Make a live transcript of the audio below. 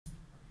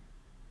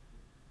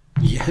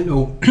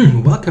Hello,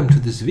 welcome to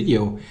this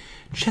video.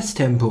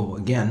 Chesstempo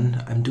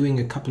again. I'm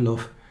doing a couple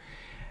of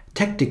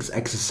tactics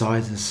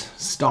exercises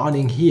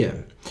starting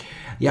here.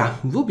 Yeah,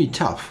 it will be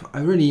tough.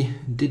 I really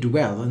did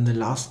well in the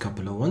last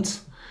couple of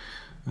ones.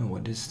 Oh,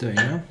 what is doing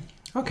now?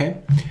 Okay.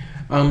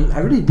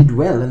 I really did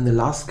well in the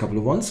last couple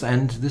of ones,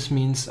 and this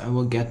means I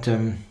will get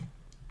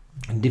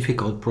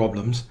difficult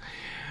problems.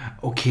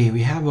 Okay,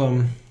 we have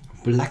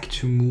black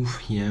to move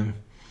here.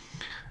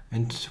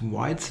 And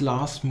white's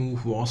last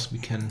move was, we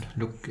can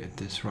look at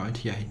this right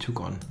here, he took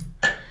on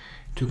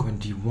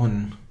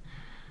d1,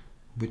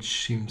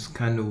 which seems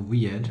kind of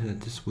weird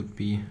that this would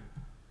be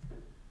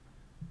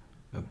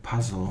a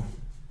puzzle.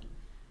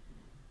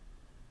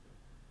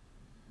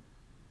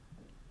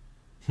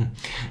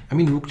 I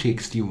mean, rook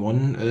takes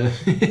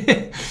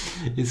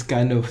d1 is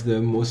kind of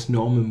the most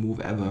normal move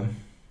ever.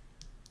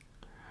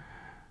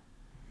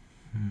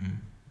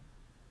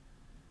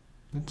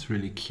 That's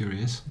really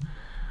curious.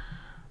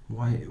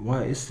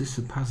 Why is this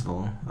a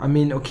puzzle? I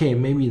mean, okay,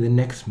 maybe the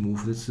next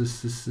move,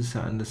 this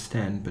I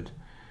understand, but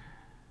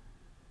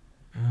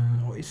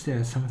or is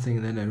there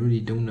something that I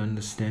really don't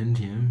understand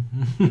here?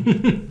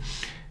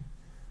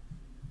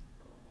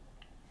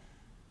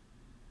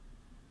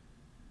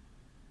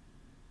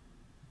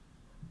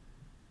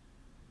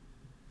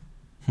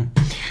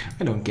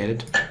 I don't get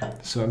it,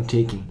 so I'm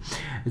taking.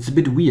 It's a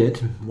bit weird.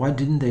 Why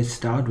didn't they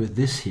start with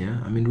this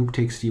here? I mean, rook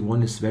takes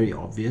d1 is very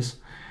obvious.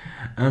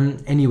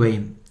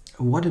 Anyway,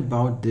 what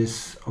about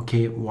this?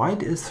 Okay,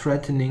 white is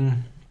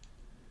threatening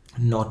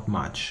not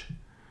much.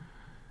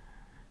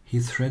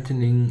 He's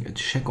threatening a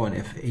check on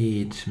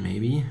f8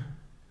 maybe,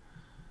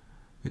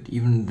 but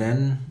even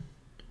then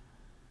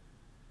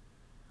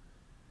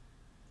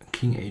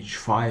king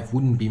h5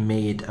 wouldn't be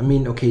mate. I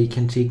mean, okay, he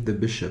can take the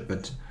bishop,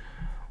 but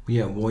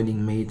we are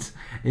avoiding mates.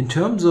 In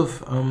terms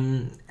of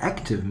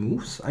active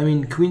moves, I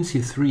mean, queen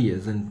c3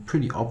 is a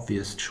pretty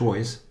obvious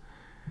choice,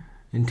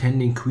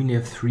 intending queen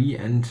f3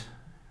 and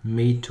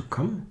mate to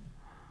come.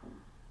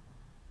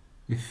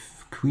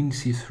 If queen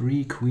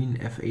c3, queen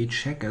f8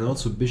 check, and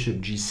also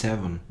bishop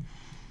g7,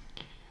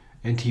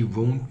 and he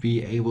won't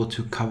be able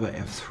to cover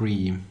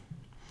f3.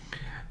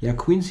 Yeah,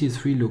 queen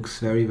c3 looks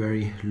very,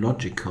 very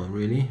logical,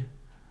 really.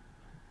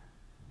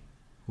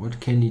 What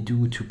can he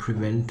do to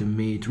prevent the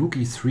mate? Rook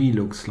e3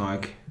 looks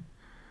like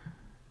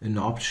an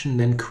option,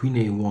 then queen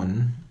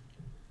a1,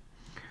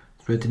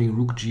 threatening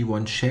rook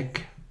g1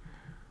 check,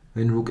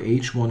 then rook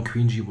h1,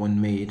 queen g1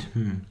 mate.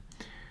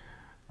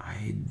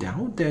 I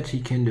doubt that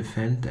he can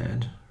defend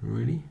that,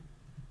 really.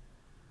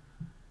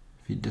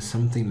 If he does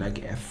something like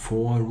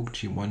f4, rook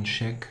g1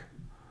 check,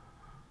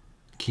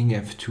 king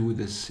f2,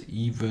 this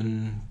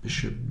even,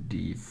 bishop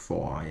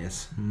d4,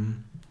 yes.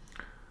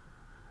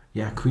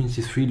 Yeah, queen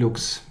c3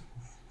 looks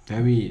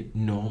very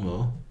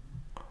normal.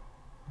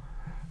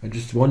 I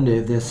just wonder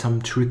if there's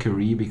some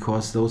trickery,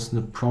 because those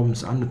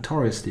problems are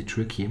notoriously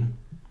tricky.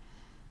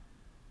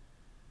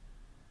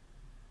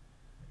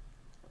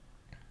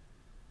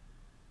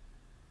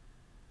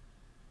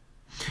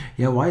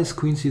 Yeah, why is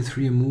queen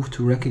c3 a move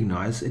to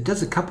recognize? It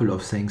does a couple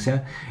of things.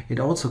 Yeah, it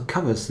also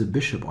covers the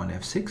bishop on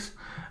f6.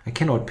 I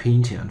cannot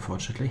paint here,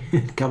 unfortunately.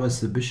 It covers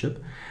the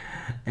bishop,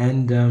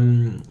 and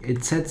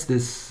it sets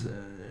this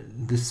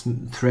this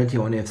threat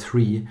here on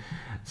f3.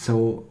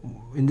 So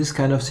in this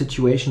kind of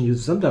situation, you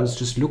sometimes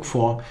just look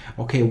for,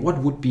 okay, what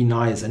would be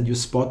nice, and you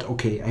spot,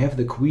 okay, I have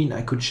the queen,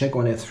 I could check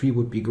on f3,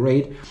 would be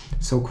great.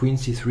 So queen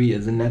c3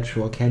 is a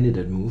natural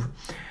candidate move.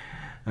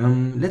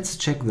 Let's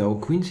check though.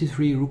 Queen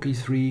c3, rook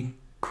e3,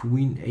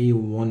 queen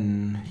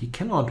a1. He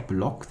cannot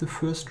block the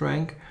first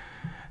rank.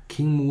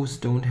 King moves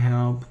don't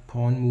help.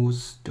 Pawn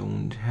moves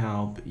don't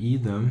help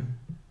either.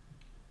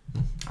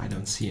 I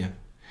don't see it.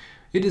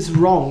 It is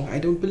wrong. I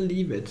don't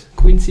believe it.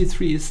 Queen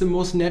c3 is the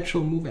most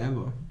natural move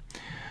ever.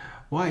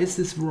 Why is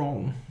this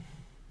wrong?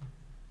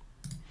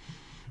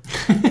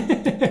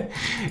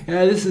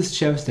 Yeah, this is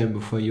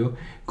Chesstempo for you.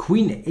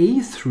 Queen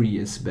a3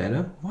 is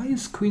better. Why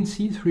is queen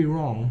c3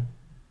 wrong?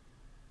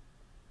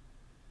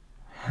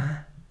 Huh?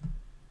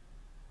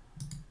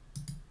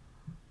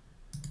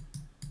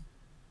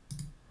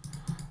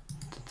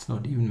 It's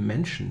not even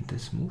mentioned,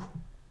 this move.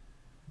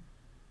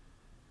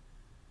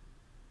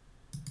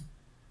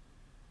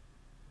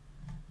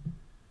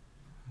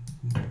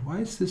 Why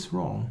is this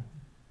wrong?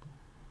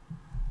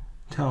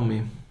 Tell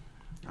me.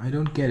 I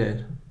don't get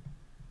it.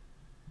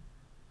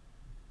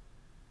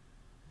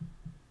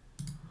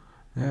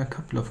 There are a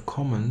couple of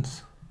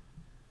comments.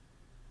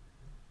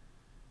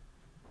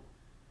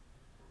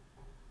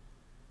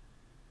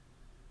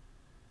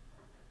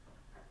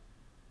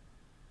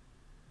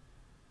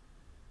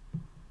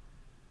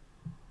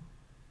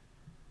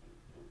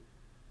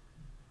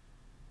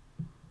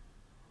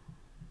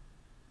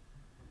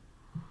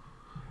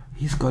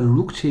 He's got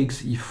rook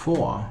takes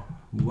e4.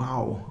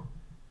 Wow.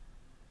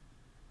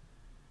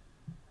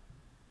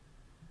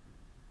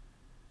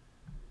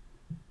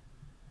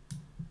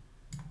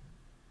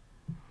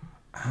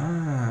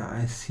 Ah,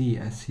 I see.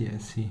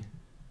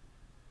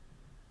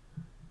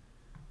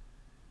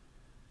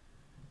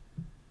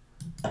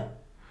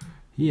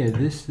 Here,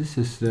 this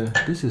is the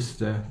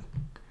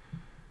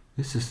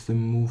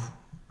move.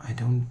 I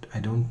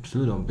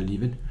still don't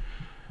believe it.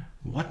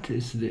 What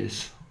is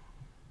this?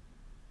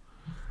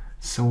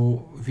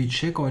 So if we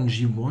check on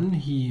G1,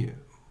 he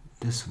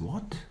does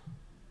what?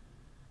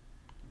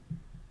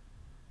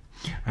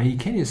 He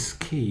can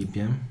escape,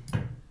 yeah.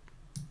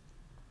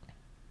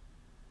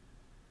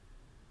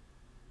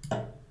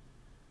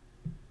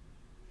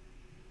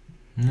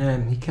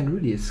 Yeah, he can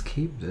really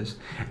escape this.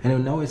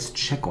 And now it's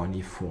check on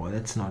e4.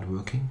 That's not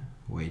working.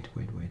 Wait.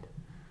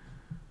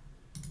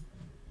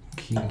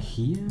 King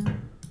here.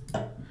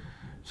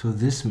 So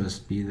this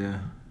must be the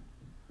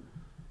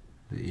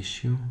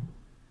issue.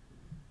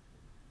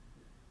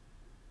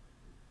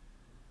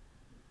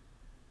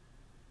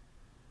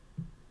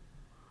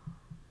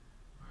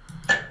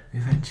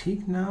 If I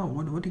take now,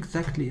 what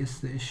exactly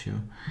is the issue?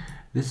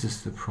 This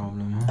is the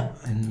problem, huh?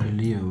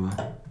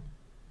 Unbelievable.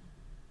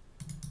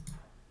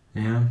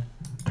 Yeah,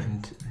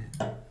 and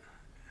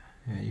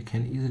yeah, you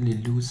can easily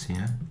lose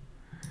here.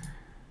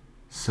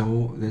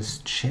 So this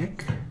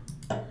check,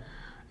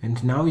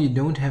 and now you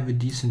don't have a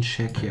decent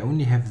check. You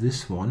only have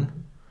this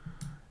one,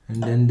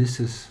 and then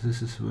this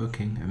is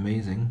working.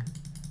 Amazing.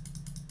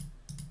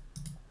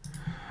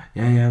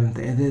 Yeah.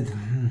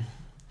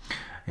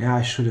 Yeah,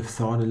 I should have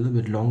thought a little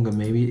bit longer.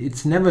 Maybe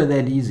it's never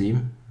that easy.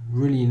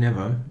 Really,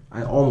 never.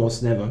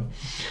 Almost never.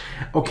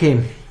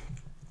 Okay.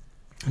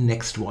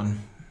 Next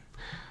one.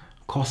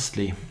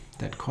 Costly.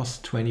 That costs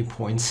 20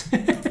 points.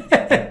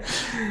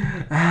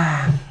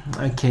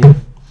 Okay.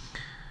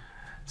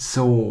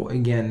 So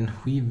again,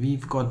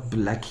 we've got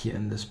black here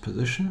in this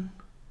position.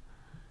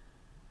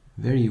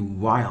 Very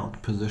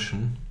wild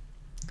position.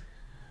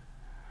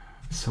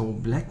 So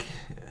black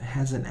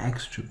has an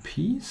extra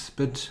piece,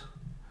 but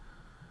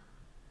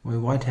well,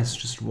 white has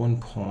just one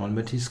pawn,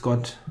 but he's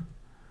got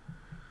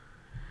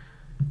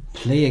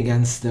play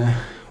against the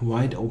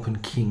wide open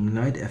king.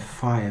 Knight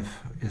f5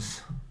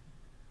 is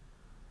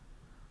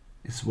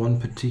one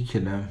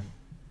particular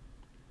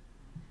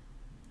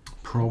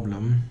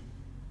problem.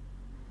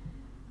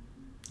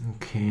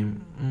 Okay.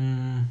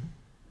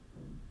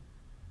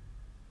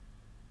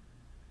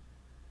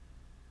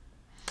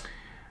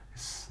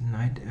 It's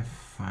knight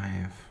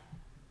f5.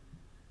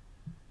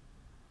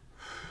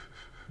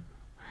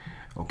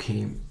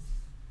 Okay.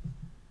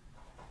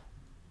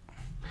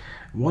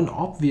 One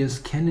obvious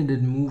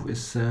candidate move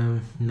is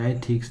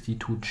knight takes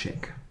d2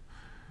 check.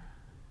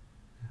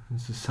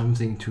 This is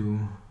something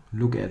to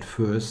look at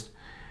first.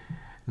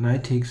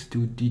 Knight takes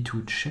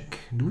d2 check.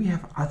 Do we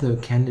have other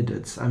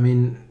candidates? I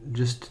mean,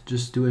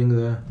 just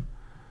doing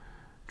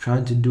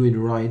trying to do it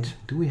right.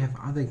 Do we have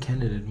other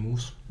candidate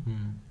moves?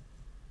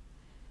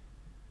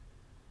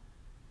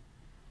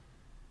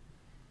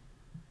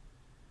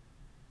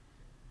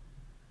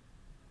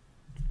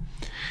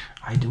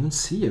 I don't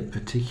see a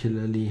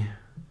particularly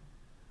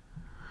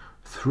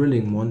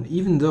thrilling one,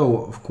 even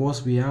though of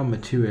course we are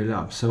material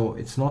up, so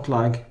it's not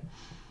like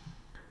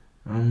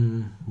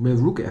well,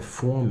 rook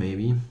f4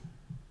 maybe.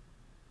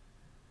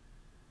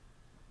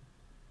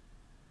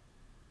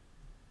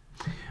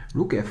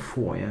 Rook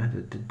f4, yeah,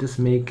 that does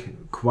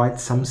make quite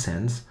some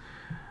sense.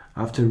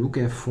 After rook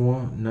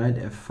f4, knight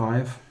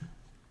f5,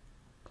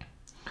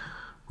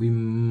 we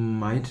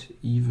might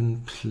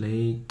even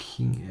play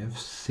king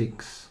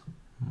f6.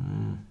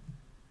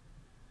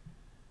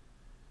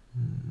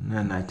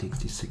 Knight takes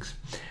d6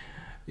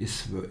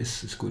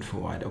 is good for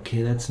white.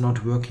 Okay, that's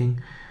not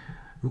working.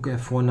 Rook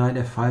f4, knight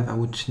f5. I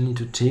would need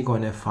to take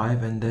on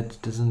f5, and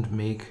that doesn't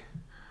make.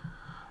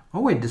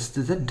 Oh wait,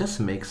 that does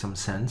make some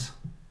sense.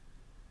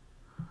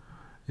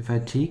 If I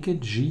take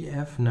it,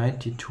 gf, knight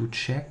d2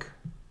 check.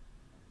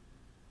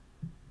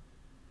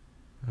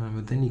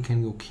 But then you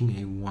can go king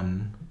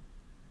a1.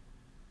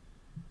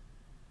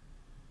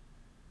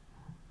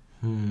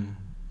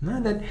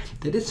 No,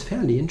 that is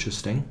fairly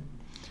interesting.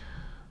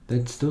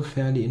 That's still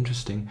fairly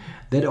interesting.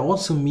 That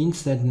also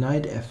means that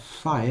knight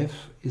f5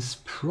 is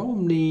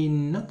probably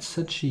not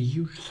such a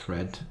huge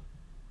threat.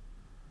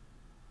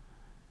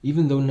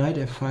 Even though knight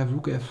f5,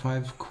 rook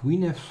f5,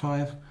 queen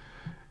f5,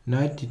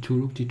 knight d2,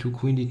 rook d2,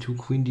 queen d2,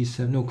 queen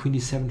d7. No, queen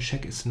d7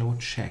 check is no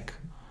check.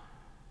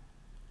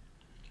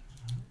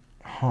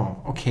 Huh,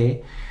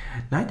 okay.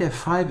 Knight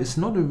f5 is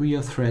not a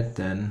real threat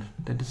then.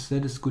 That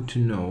is good to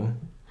know.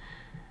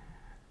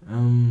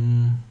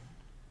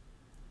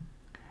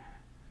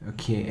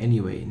 Okay,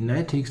 anyway,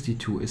 knight takes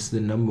d2 is the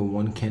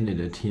 #1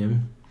 candidate here.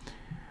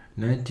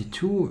 Knight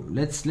d2,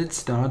 let's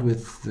start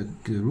with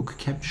the rook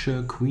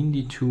capture. Queen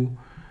d2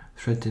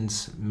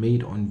 threatens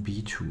mate on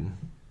b2.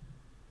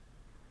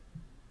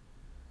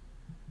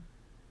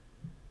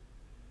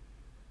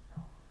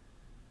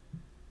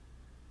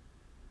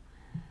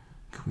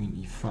 Queen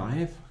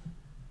e5.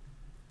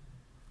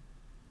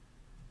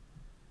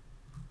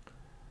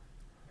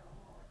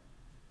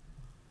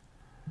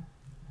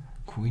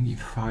 Queen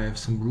e5,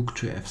 some rook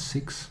to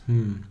f6.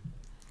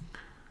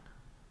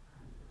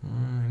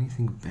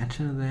 Anything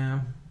better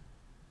there?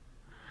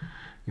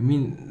 I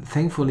mean,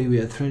 thankfully we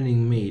are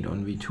threatening mate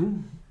on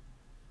v2.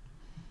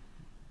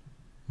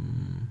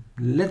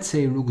 let's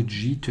say rook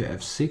g to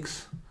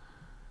f6.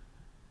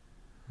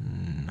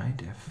 Knight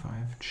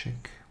f5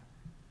 check.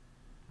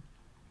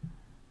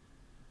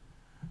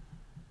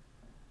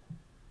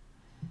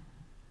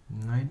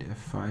 Knight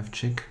f5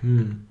 check.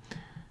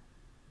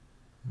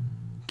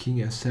 King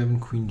f7,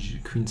 queen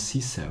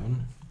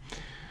c7.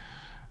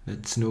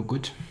 That's no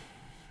good.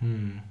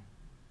 Knight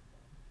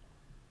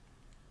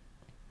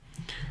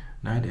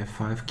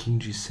f5, king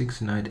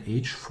g6, knight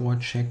h4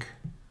 check.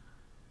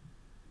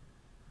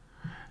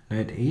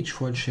 Knight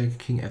h4 check,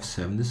 king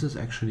f7. This is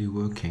actually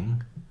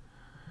working.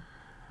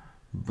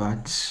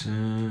 But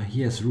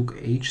he has rook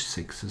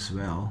h6 as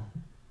well.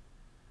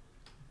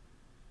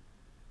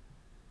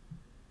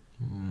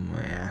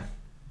 Yeah.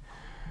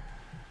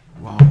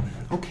 Wow.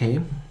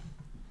 Okay.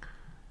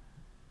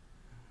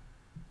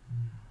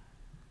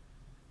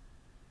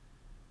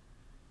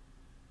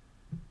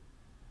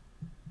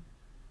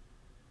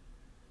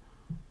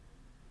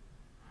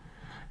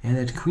 And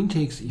that queen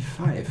takes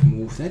e5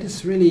 move, that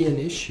is really an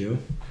issue.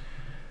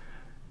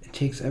 It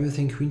takes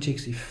everything, queen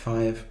takes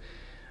e5.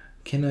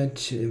 Can I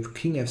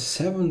king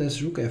f7?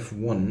 There's rook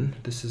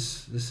f1. This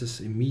is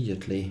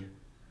immediately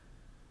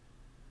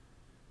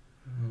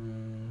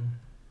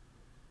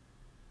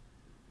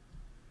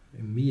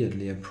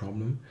immediately a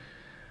problem.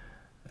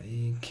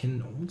 I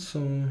can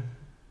also,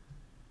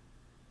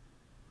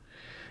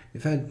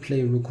 if I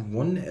play rook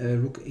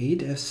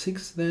 8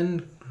 f6,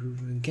 then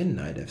again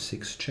knight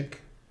f6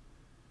 check.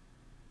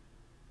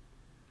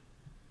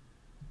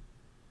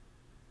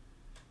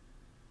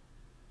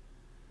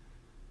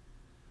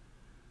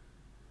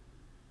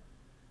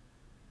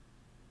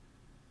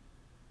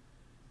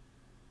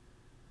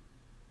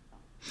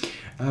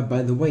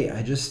 By the way,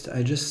 I just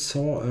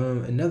saw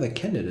another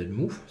candidate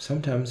move.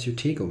 Sometimes you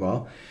take a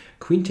while.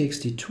 Queen takes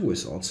d2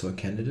 is also a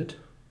candidate.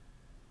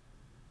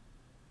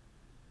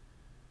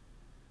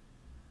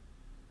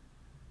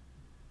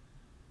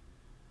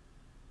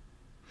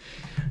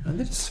 And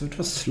it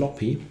was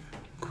sloppy.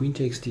 Queen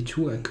takes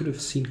d2. I could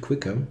have seen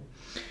quicker.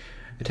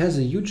 It has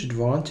a huge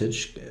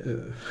advantage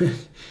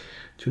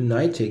to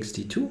knight takes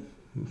d2.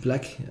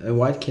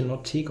 White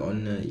cannot take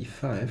on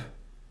e5.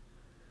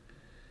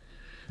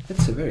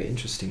 That's a very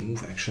interesting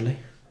move, actually.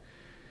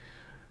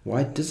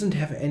 White doesn't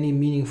have any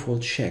meaningful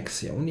checks.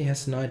 He only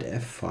has knight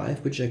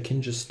f5, which I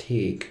can just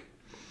take.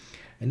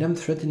 And I'm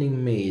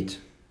threatening mate.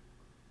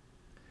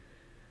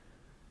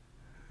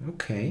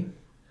 Okay.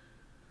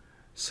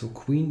 So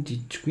queen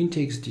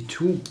takes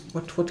d2.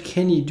 What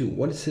can he do?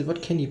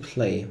 What can he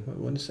play?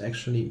 What is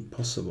actually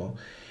possible?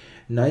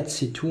 Knight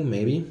c2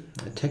 maybe,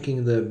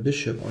 attacking the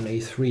bishop on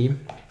a3.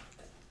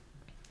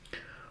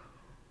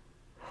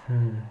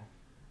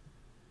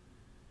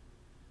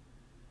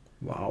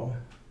 Wow.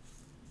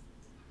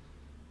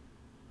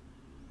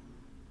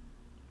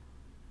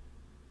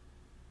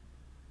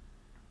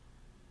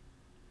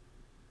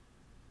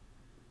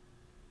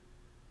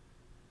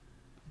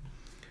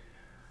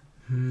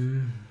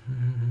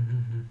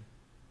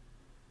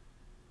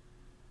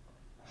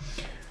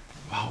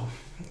 Wow.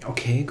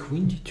 Okay,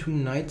 queen d2,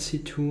 knight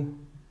c2.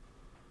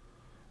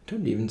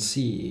 Don't even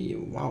see.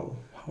 Wow.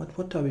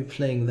 What are we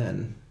playing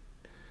then?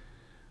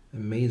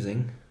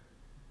 Amazing.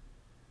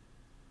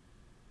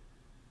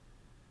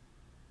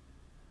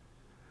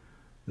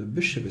 The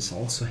bishop is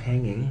also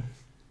hanging.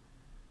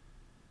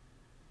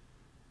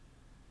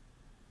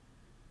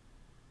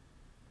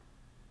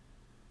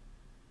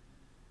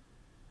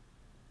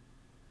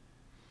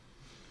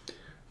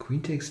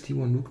 Queen takes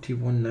d1, rook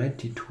d1, knight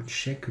d2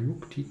 check,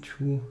 rook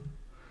d2,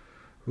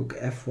 rook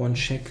f1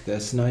 check.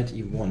 There's knight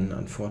e1,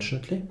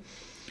 unfortunately.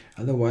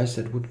 Otherwise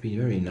that would be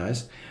very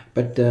nice.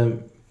 But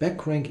the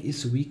back rank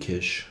is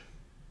weakish.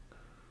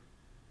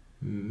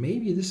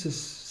 Maybe this is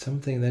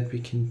something that we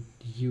can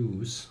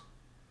use.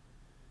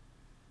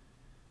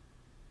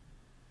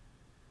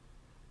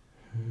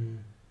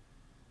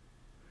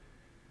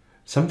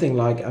 Something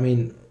like, I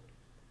mean,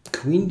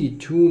 queen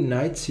d2,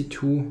 knight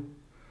c2,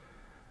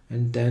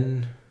 and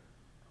then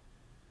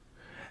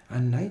a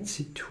knight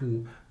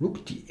c2,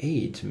 rook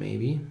d8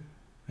 maybe,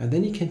 and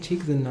then you can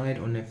take the knight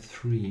on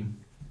f3.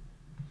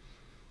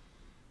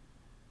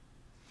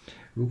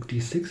 Rook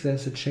d6,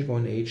 there's a check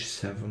on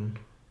h7.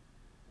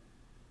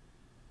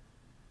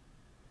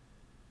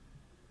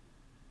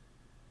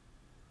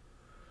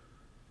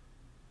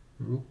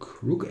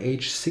 Rook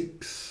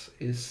h6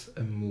 is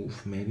a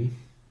move maybe.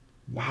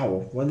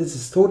 Wow, well, this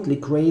is totally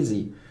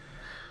crazy.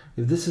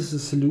 If this is a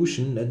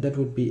solution, that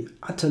would be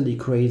utterly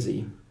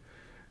crazy.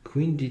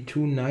 Queen d2,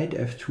 knight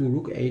f2,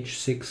 rook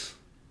h6.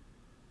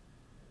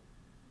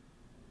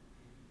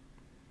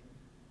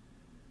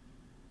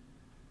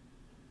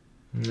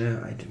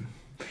 Yeah, I do.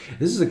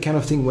 This is the kind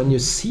of thing, when you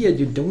see it,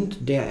 you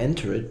don't dare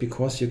enter it,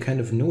 because you kind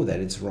of know that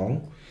it's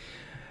wrong.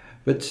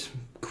 But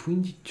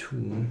queen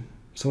d2...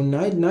 So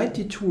knight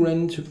d2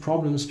 ran into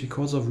problems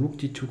because of rook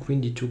d2,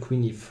 queen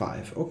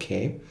e5.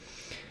 Okay.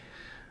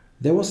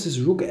 There was this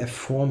rook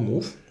f4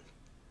 move,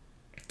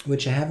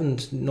 which I have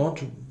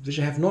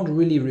not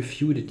really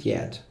refuted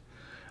yet.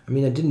 I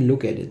mean, I didn't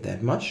look at it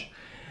that much.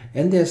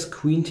 And there's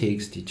queen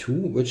takes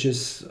d2, which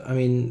is, I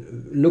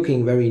mean,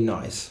 looking very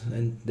nice,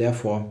 and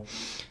therefore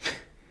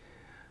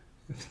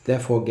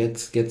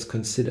gets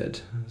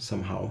considered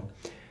somehow.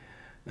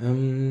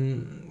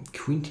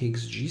 Queen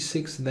takes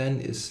g6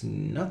 then is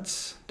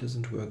nuts,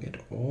 doesn't work at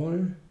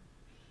all.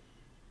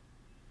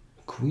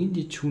 Queen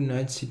d2,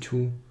 knight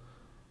c2,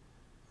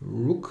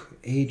 rook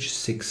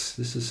h6.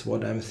 This is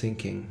what I'm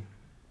thinking.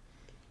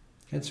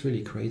 That's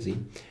really crazy.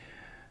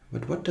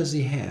 But what does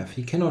he have?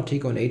 He cannot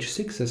take on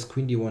h6 as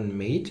queen d1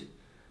 mate.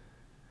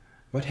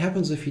 What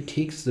happens if he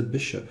takes the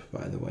bishop,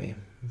 by the way?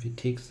 If he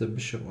takes the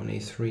bishop on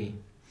a3?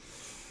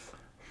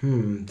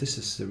 This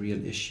is the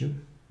real issue.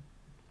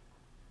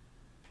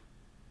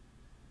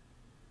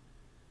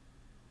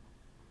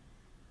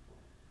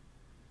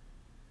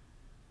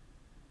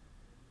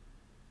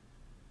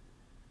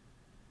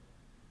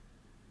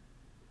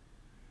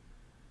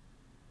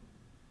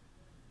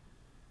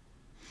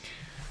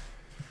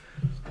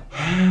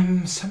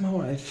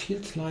 Somehow I feel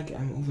like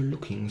I'm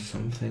overlooking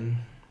something.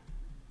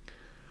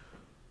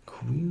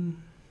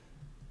 Queen.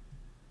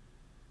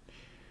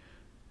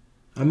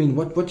 I mean,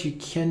 what you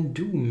can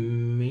do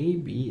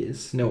maybe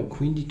is, no,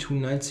 queen d2,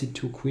 knight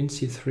c2, queen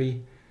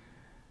c3.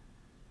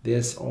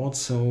 There's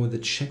also the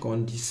check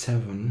on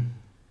d7,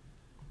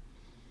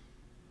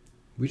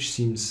 which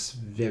seems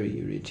very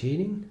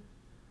irritating.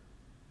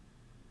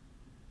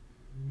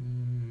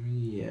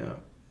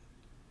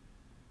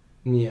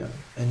 Yeah,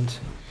 and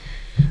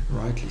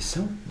rightly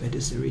so. That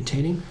is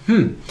irritating.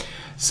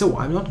 So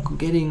I'm not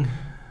getting,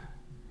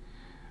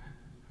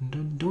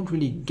 don't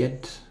really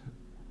get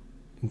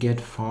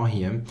far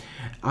here.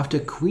 After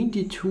queen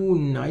d2,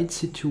 knight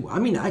c2, I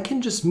mean, I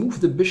can just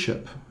move the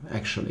bishop,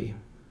 actually.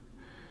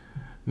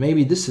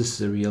 Maybe this is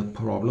the real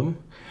problem.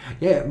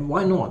 Yeah,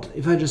 why not?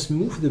 If I just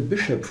move the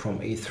bishop from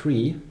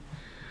a3,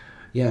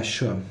 yeah,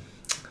 sure.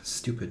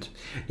 Stupid.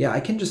 Yeah, I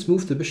can just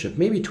move the bishop,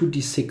 maybe to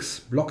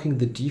d6, blocking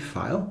the d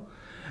file.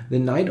 The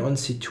knight on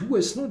c2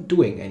 is not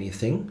doing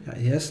anything.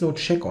 He has no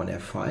check on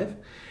f5,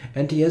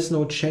 and he has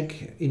no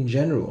check in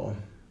general.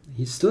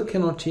 He still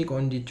cannot take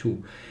on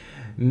d2.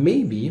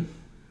 Maybe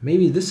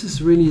this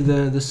is really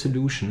the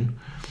solution.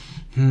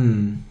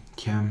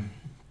 Yeah.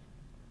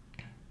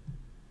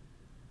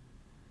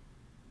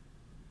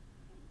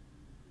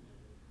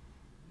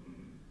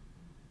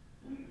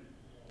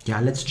 Yeah,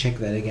 let's check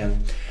that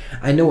again.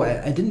 I know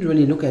I didn't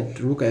really look at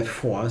rook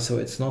f4, so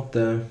it's not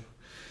the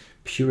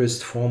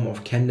purest form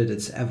of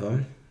candidates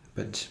ever.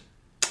 But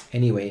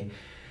anyway,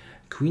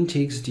 queen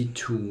takes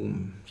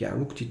d2. Yeah,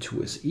 rook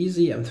d2 is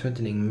easy. I'm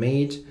threatening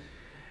mate.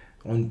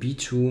 On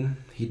b2,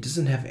 he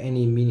doesn't have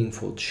any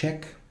meaningful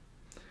check.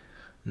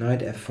 Knight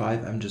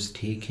f5, I'm just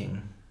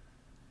taking.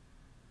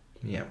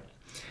 Yeah.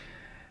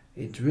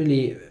 There's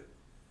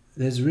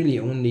really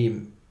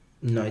only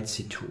knight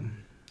c2.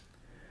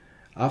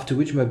 After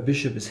which my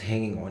bishop is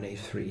hanging on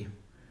a3.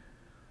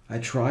 I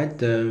tried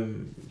the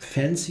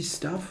fancy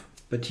stuff,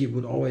 but he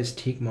would always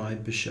take my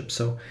bishop.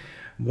 So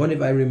what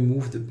if I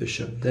remove the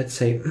bishop? Let's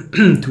say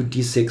to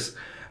d6,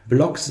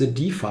 blocks the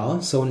d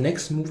file. So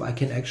next move I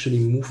can actually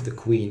move the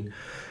queen.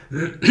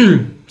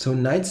 So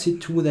knight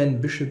c2,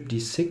 then bishop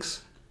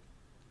d6.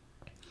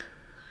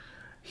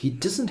 He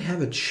doesn't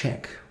have a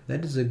check.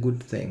 That is a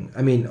good thing.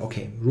 I mean,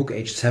 okay, rook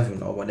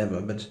h7 or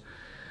whatever, but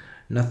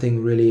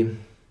nothing really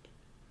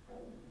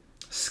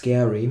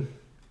scary.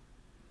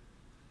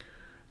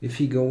 If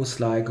he goes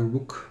like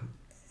rook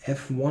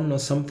f1 or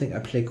something, I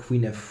play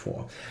queen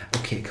f4.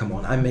 Okay, come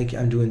on,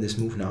 I'm doing this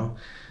move now.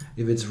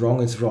 If it's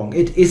wrong, it's wrong.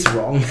 It is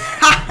wrong.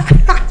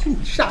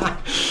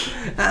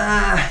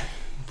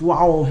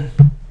 Wow,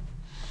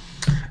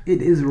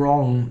 it is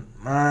wrong.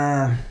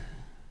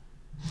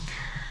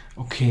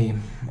 Okay,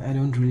 I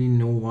don't really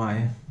know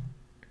why.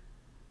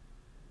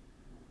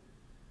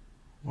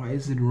 Why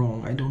is it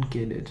wrong? I don't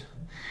get it.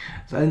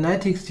 So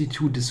knight takes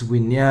d2, this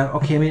win. Yeah,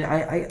 okay, I mean,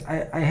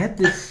 I had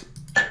this,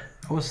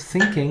 I was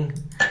thinking,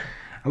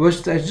 I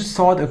just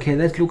thought, okay,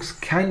 that looks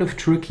kind of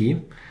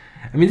tricky.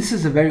 I mean, this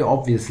is a very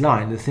obvious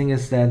line. The thing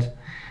is that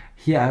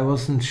here I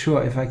wasn't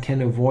sure if I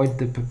can avoid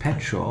the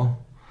perpetual.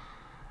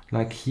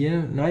 Like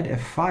here, knight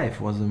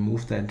f5 was a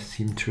move that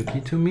seemed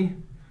tricky to me.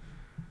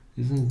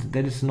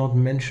 That is not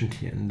mentioned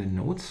here in the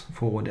notes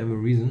for whatever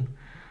reason.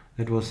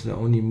 That was the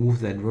only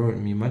move that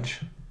worried me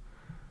much.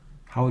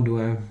 How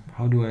do I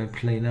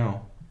play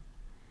now?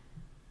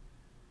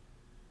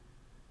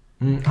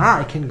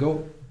 I can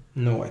go.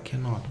 No, I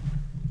cannot.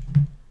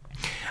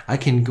 I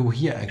can go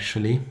here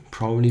actually,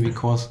 probably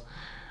because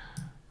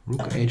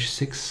rook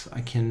h6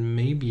 I can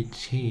maybe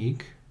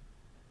take.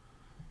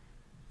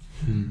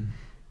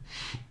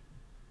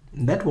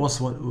 That was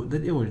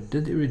that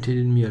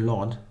irritated me a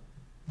lot.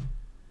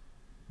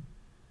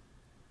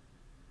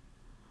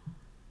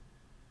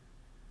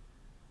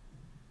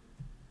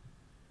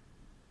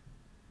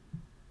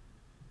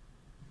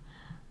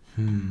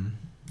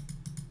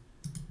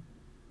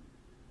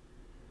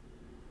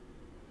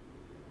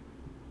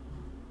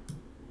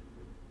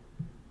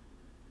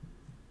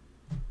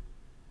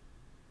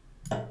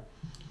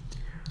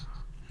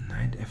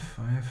 Knight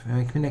f5.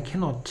 I mean, I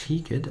cannot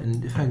take it,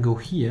 and if I go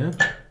here,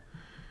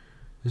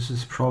 this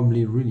is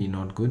probably really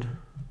not good.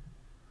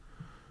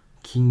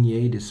 King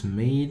e8 is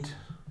made.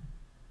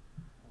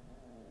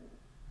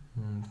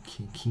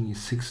 King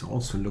e6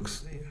 also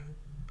looks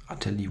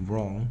utterly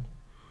wrong.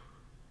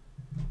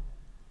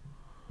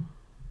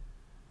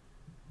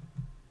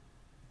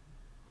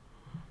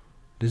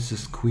 This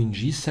is queen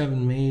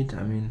g7 made.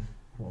 I mean,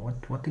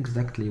 what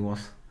exactly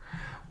was...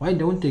 Why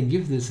don't they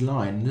give this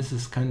line? This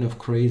is kind of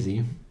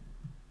crazy.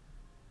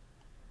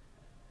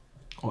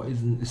 Or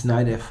is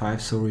knight f5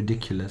 so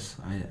ridiculous?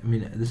 I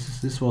mean,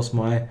 this was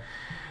my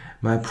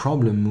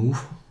problem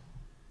move.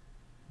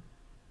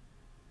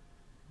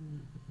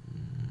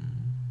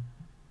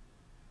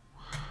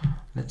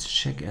 Let's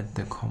check at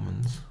the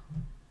comments.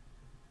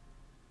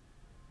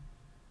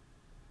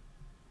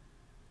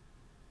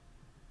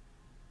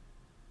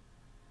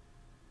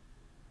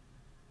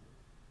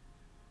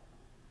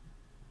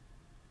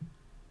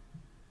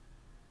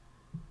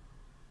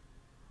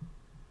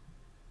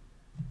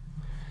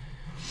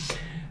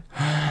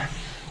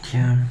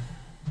 Yeah,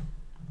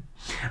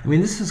 I mean,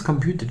 this is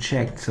computer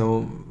checked,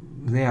 so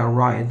they are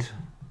right.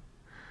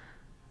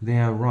 They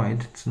are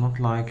right. It's not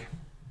like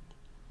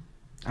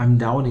I'm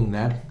doubting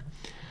that.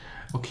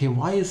 Okay,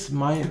 why is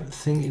my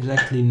thing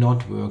exactly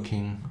not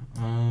working?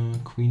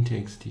 Queen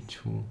takes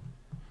d2.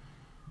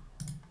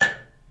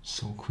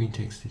 So queen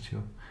takes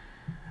d2.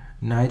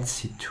 Knight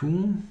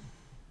c2.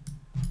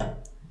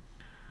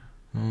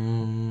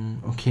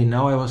 Okay,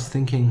 now I was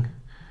thinking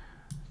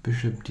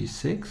bishop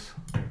d6.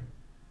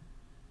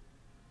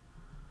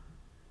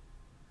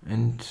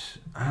 And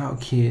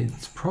okay,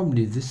 it's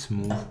probably this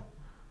move.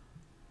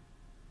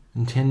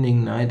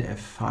 Intending knight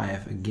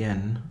f5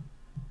 again.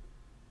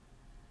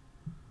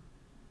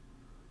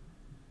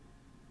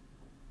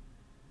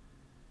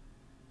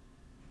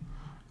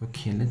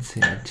 Okay, let's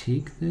say I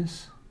take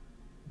this.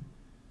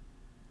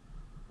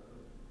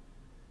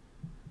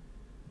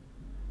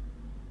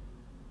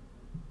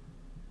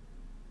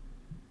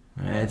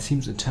 It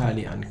seems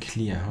entirely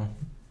unclear, huh?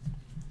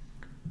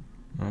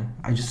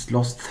 I just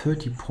lost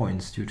 30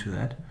 points due to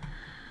that.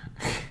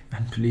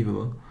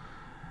 Unbelievable.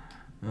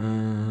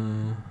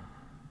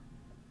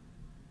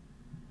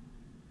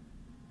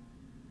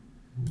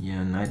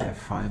 Yeah, knight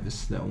f5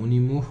 is the only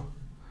move.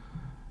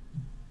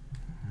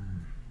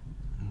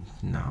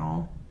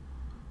 Now,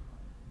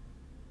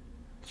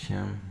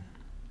 yeah,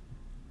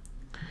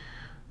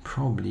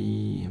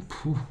 probably.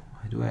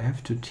 Do I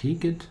have to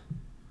take it?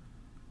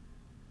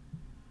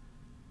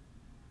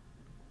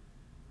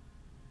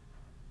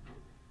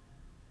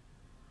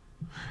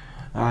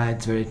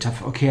 It's very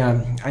tough. Okay,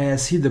 I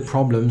see the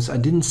problems. I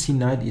didn't see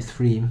knight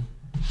e3.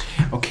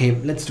 Okay,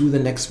 let's do the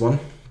next one.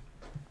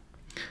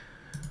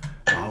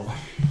 Wow.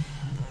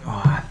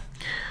 Oh.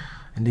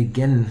 And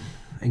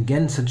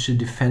again such a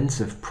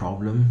defensive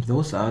problem.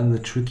 Those are the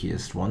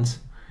trickiest ones.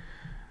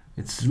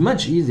 It's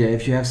much easier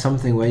if you have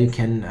something where you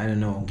can, I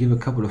don't know, give a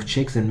couple of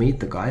checks and mate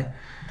the guy.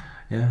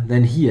 Yeah,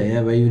 than here,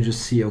 yeah, where you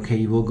just see, okay,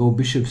 he will go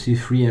bishop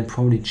c3 and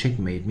probably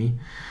checkmate me.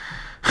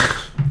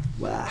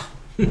 Wow.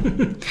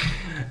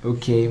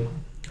 Okay,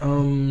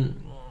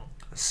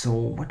 so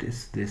what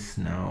is this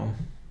now?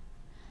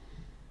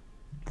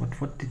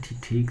 What did he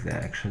take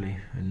there actually?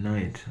 A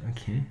knight,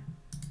 okay.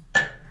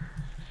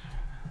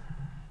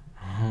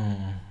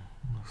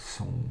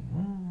 So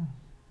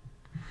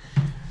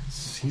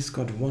he's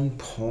got one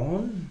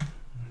pawn.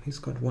 He's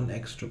got one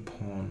extra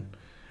pawn.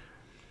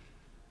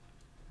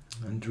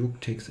 And rook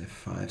takes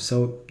f5.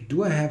 So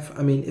do I have,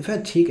 I mean, if I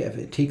take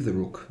the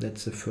rook,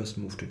 that's the first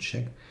move to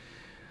check.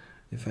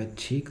 If I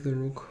take the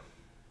rook,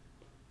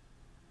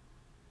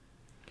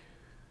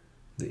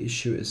 the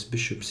issue is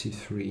bishop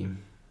c3,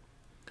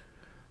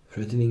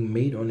 threatening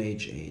mate on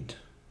h8.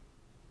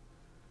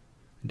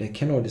 And I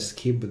cannot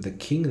escape with the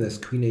king. There's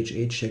queen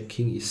h8 check,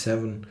 king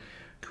e7,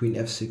 queen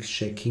f6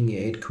 check, king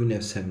e8, queen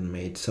f7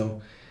 mate.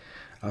 So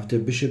after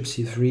bishop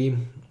c3,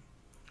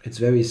 it's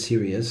very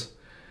serious.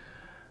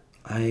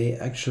 I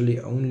actually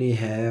only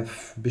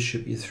have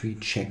bishop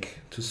e3 check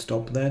to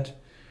stop that.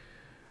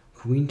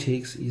 Queen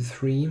takes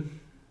e3.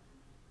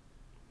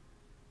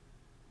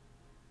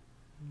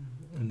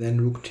 And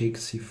then rook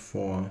takes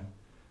c4.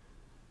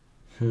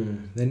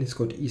 Then it's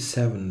got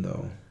e7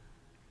 though.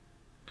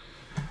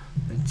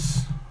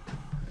 That's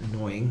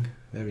annoying,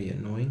 very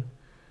annoying.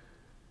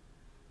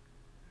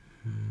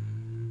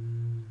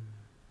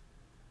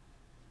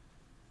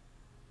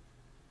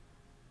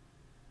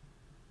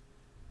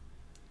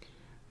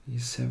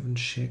 E7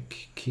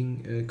 check,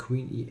 king,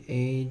 queen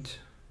e8.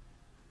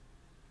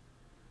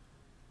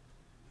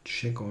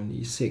 Check on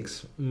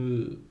e6.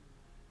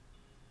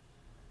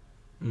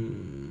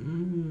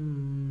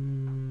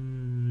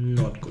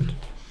 Not good.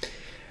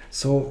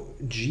 So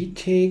g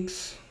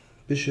takes,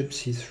 bishop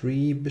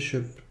c3,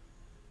 bishop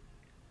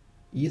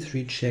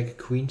e3 check,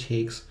 queen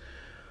takes,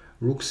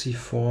 rook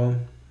c4,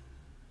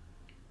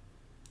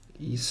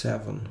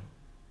 e7.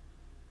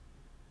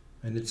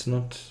 And it's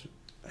not,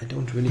 I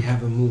don't really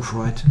have a move,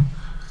 right?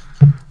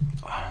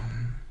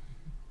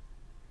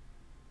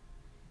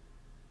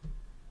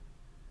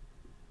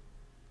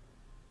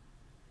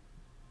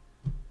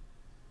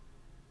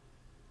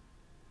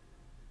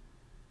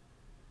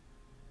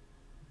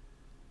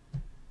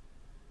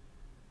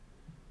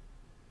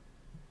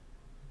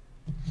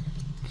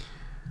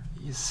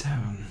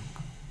 e7.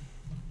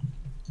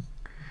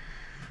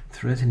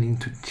 Threatening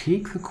to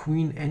take the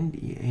queen and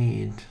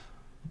e8.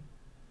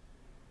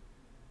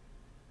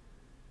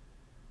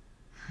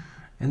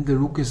 And the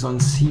rook is on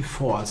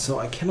c4, so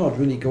I cannot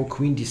really go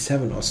queen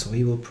d7 or so.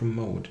 He will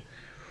promote.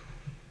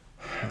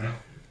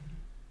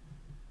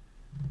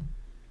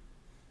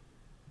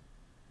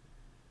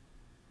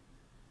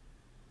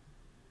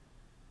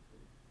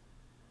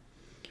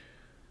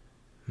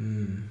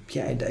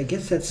 Yeah, I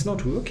guess that's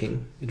not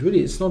working. It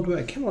really is not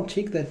working. I cannot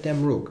take that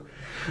damn rook.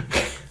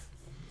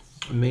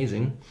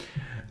 Amazing.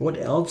 What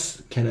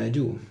else can I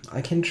do?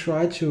 I can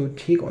try to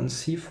take on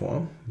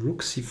c4,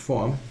 rook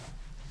c4.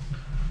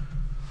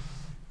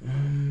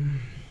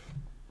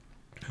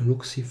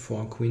 Rook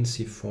c4, queen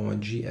c4,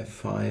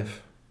 gf5.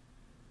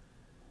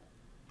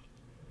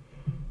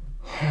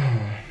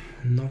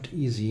 Not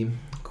easy.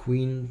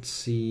 Queen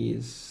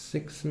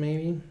c6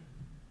 maybe.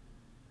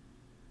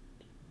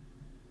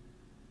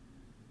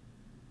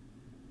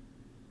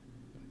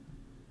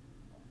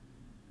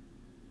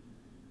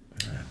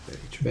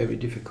 Very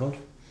difficult.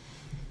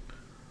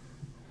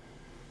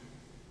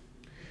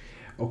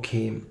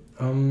 Okay,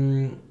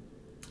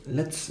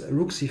 let's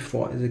rook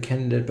c4 is a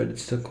candidate, but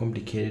it's still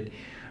complicated.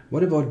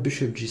 What about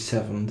bishop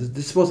g7?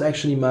 This was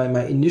actually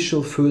my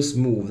initial first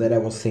move that I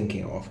was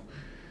thinking of.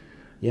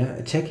 Yeah,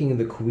 attacking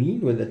the queen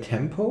with a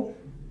tempo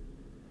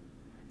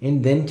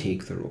and then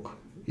take the rook.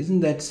 Isn't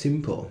that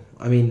simple?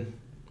 I mean,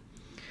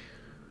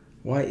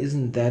 why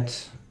isn't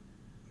that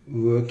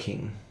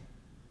working?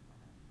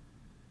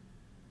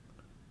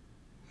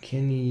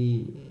 Can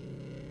he...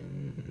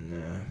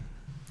 No.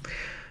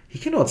 He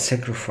cannot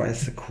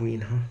sacrifice the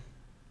queen, huh?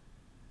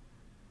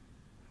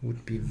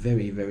 Would be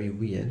very, very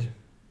weird.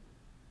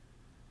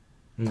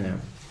 No,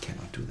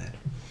 cannot do that.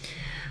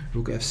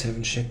 Rook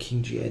f7, check,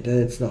 king g8.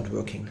 That's not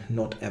working.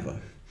 Not ever.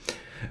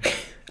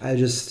 I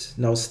just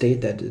now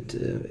state that it...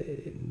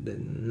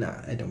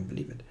 nah, I don't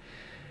believe it.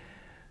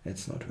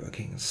 It's not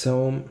working.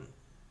 So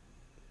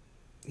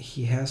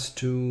he has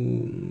to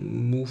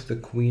move the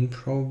queen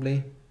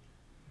probably.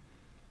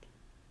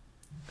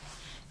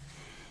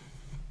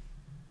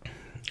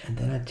 And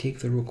then I take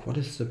the rook. What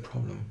is the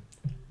problem?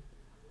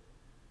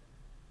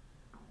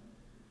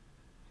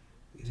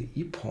 Is it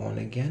e-pawn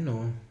again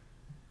or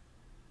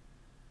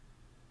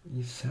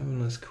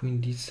e7 is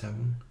queen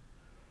d7?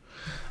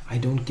 I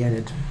don't get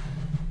it.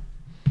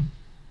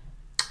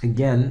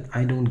 Again,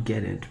 I don't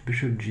get it.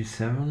 Bishop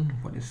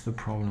g7, what is the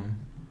problem?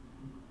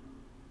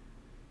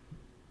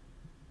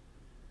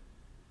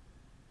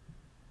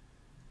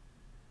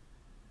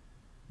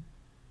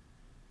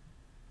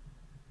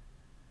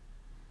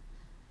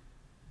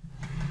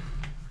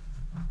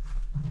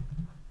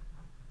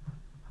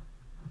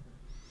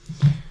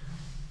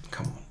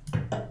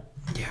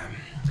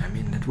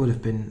 Would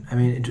have been, I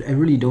mean, I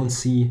really don't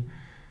see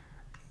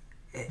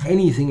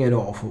anything at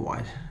all for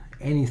white.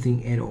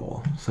 Anything at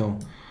all. So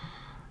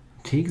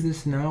take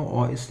this now,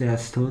 or is there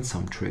still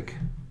some trick?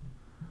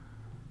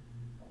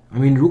 I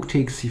mean, rook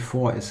takes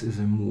c4 is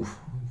a move.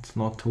 It's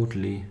not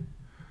totally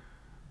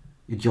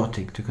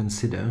idiotic to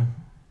consider.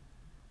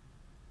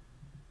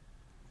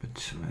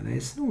 But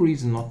there's no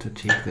reason not to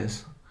take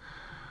this.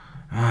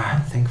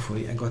 Ah,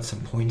 thankfully I got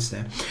some points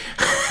there.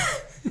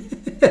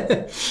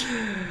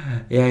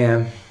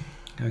 Yeah.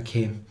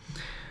 Okay,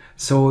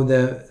 so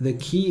the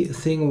key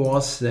thing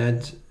was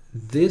that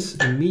this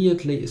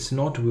immediately is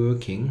not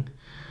working.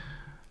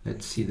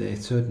 Let's see, they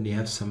certainly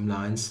have some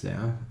lines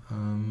there.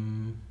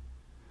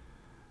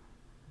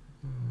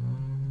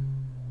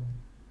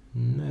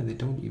 No, they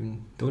don't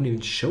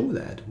even show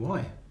that.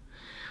 Why?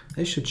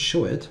 They should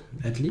show it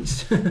at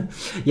least.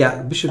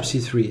 Yeah, bishop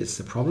c3 is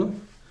the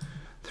problem.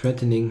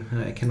 Threatening.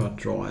 I cannot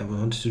draw. I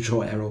wanted to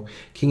draw arrow.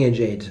 King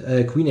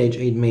h8, queen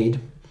h8 mate.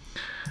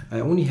 I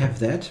only have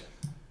that.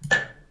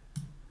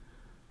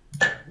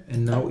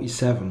 And now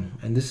e7,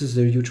 and this is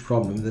the huge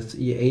problem. That's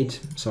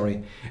e8,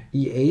 sorry,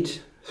 e8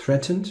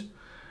 threatened,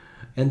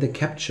 and the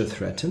capture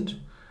threatened.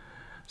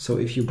 So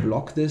if you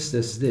block this,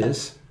 there's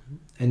this,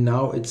 and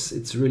now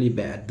it's really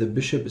bad. The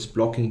bishop is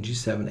blocking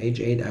g7,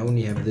 h8. I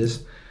only have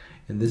this,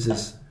 and this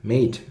is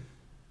mate.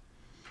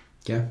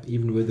 Yeah,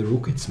 even with the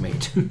rook, it's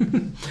mate.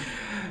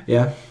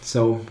 Yeah,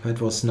 so that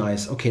was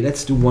nice. Okay,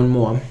 let's do one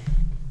more.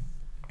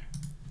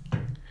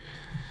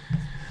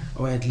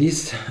 Or at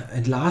least,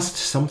 at last,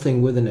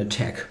 something with an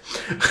attack.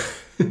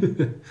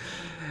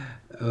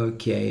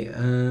 Okay,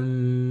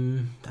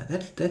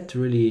 that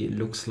really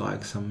looks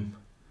like some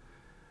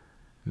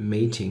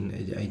mating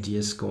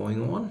ideas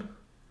going on.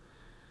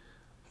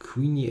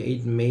 Queen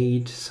e8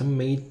 mate, some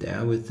mate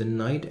there with the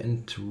knight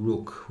and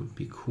rook would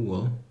be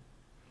cool.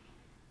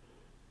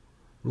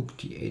 Rook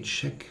d8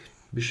 check,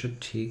 bishop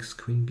takes,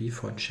 queen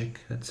b4 check.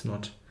 That's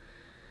not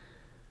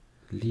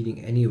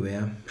leading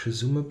anywhere,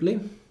 presumably.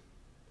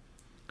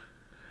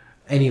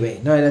 Anyway,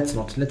 no, let's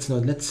not.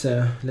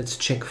 Let's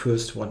check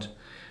first what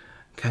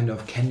kind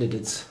of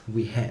candidates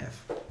we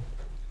have.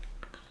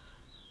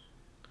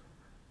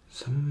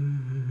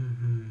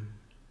 Some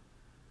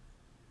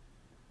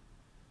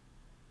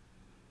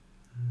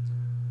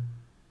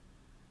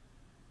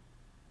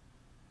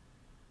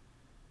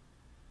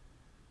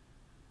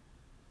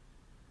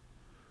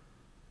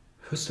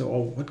First of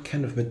all, what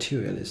kind of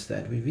material is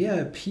that? We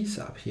are a piece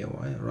up here,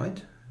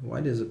 right?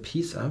 White is a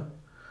piece up.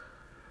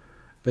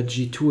 But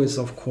G2 is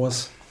of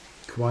course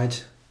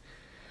quite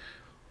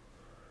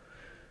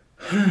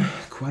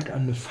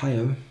under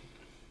fire.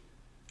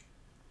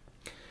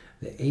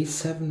 The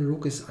A7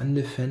 rook is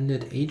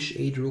undefended,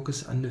 H8 rook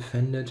is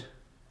undefended,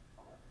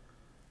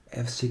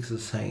 F6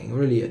 is hanging.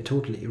 Really a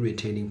totally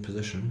irritating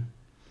position.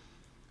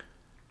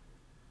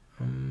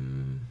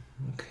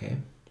 Okay.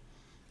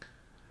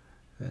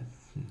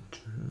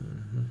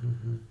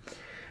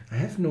 I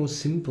have no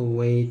simple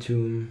way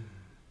to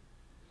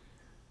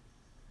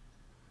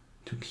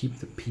keep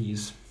the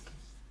peace.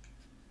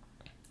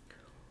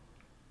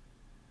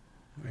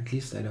 Or at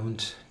least I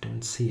don't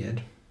see it.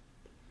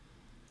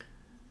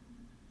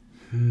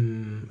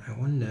 I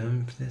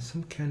wonder if there's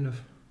some kind of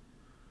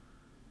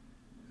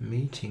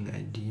mating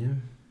idea.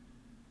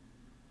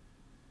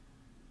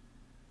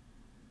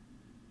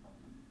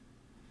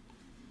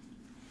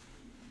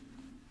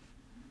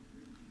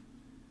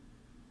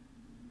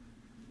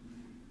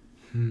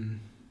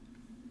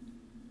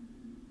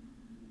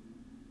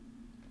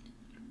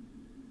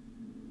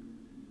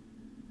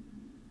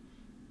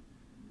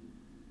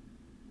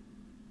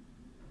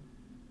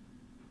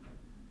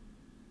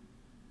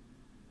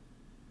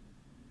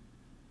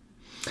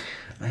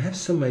 I have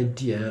some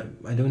idea.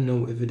 I don't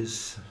know if it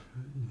is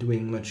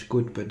doing much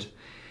good, but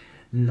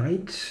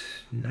knight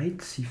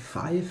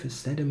c5,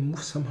 is that a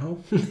move somehow?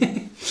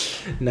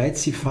 Knight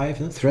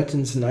c5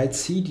 threatens knight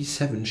c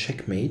d7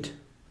 checkmate.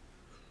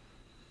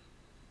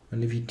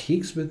 And if he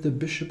takes with the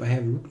bishop, I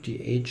have rook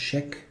d8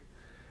 check,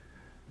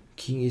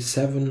 king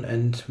e7,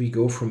 and we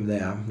go from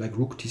there. Like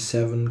rook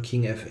d7,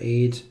 king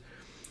f8,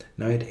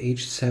 knight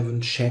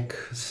h7 check,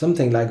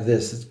 something like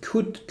this. It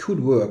could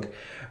work.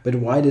 But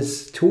white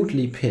is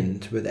totally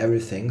pinned with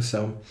everything.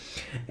 So,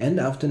 and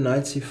after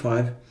knight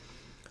c5,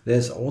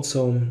 there's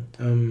also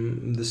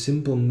the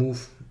simple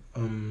move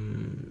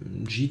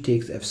g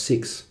takes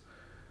f6.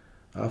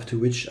 After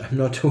which I'm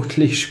not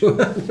totally sure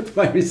what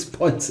my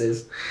response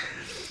is.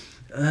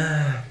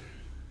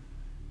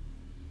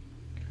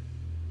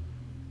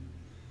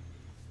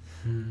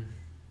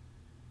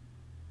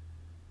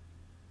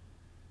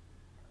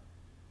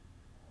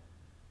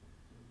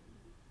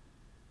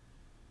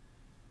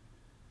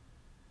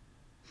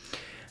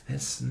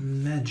 That's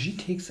g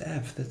takes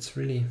f. That's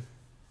really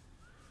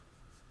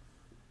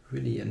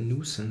a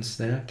nuisance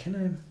there. Can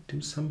I do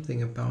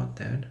something about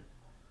that?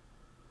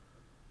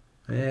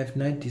 I have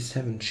knight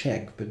d7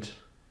 check, but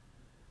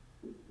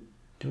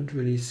don't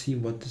really see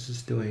what this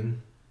is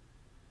doing.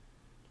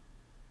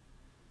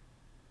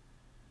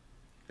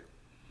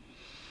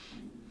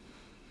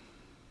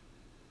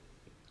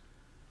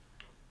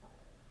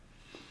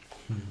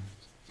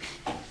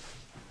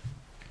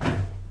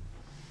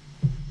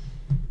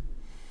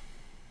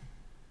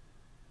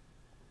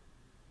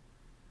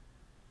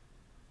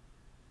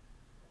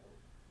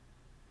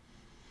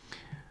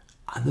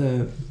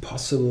 Other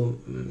possible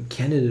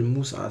candidate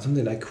moves are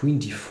something like queen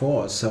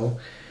d4. So,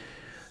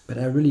 but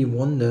I really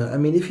wonder. I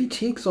mean, if he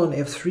takes on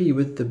f3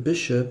 with the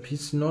bishop,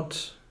 he's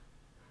not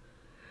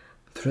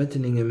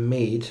threatening a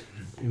mate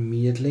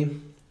immediately.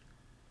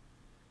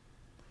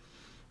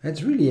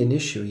 That's really an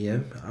issue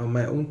here.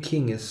 My own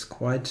king is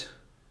quite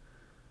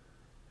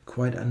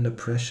under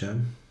pressure.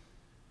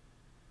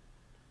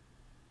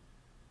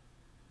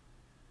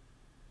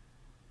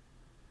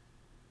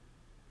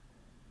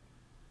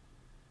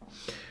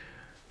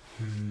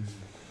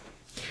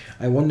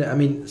 I wonder, I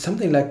mean,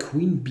 something like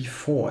queen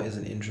b4 is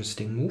an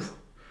interesting move.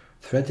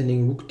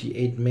 Threatening rook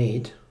d8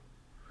 mate.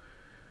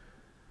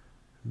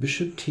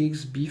 Bishop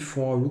takes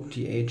b4, rook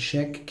d8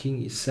 check,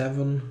 king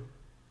e7.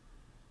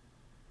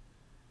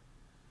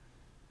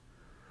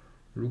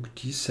 Rook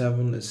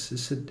d7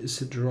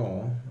 is a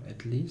draw,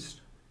 at least.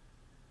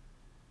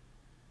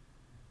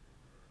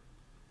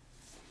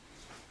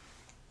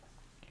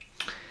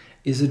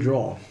 Is a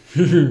draw.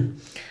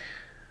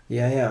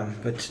 Yeah,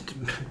 but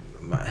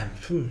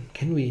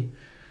can we?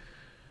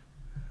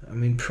 I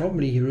mean,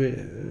 probably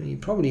he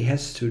probably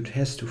has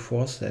to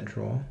force that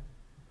draw.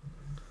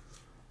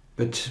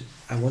 But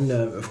I wonder,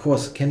 of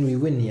course, can we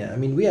win here? I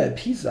mean, we are a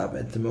piece up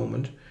at the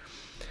moment,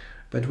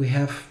 but we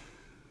have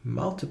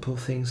multiple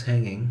things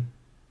hanging.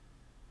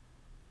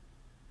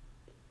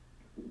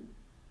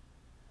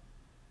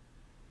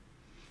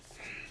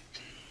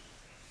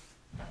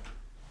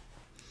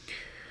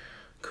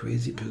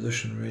 Crazy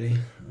position, really.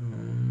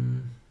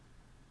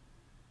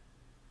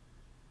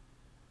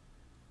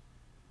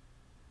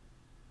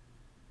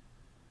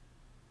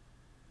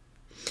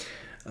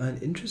 An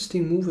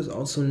interesting move is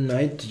also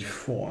knight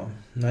d4.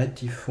 Knight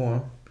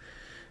d4,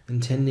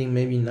 intending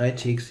maybe knight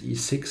takes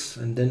e6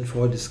 and then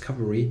for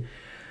discovery.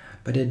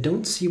 But I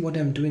don't see what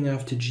I'm doing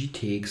after g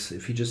takes,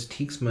 if he just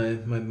takes my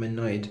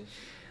knight.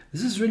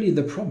 This is really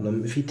the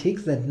problem. If he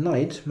takes that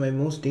knight, my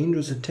most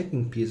dangerous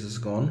attacking piece is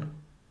gone.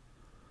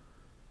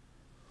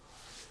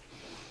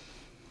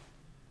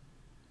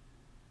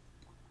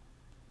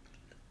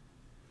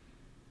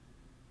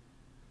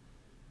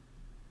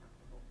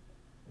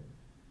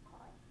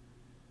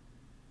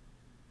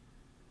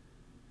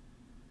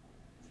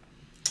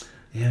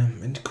 Yeah,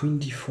 and queen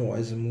d4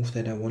 is a move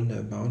that I wonder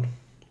about.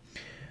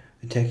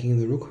 Attacking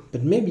the rook.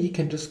 But maybe he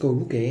can just go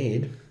rook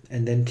a8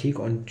 and then take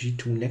on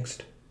g2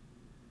 next.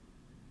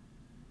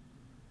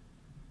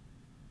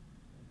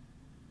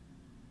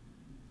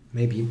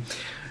 Maybe.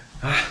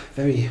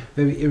 Very,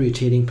 very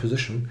irritating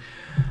position.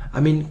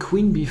 I mean,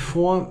 queen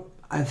b4,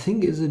 I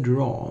think, is a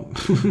draw.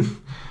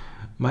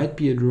 Might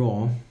be a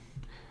draw.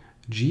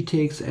 G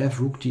takes f,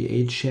 rook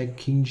d8 check,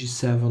 king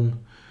g7,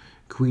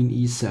 queen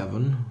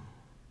e7.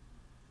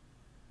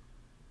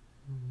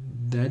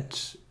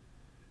 That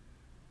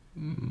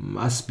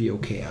must be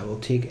okay. I will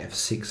take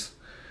f6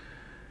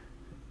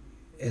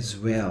 as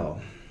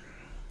well.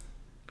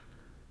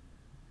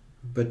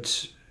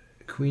 But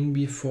queen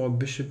b4,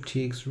 bishop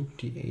takes, rook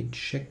d8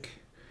 check,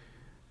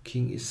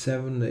 king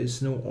e7. There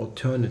is no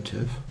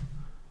alternative.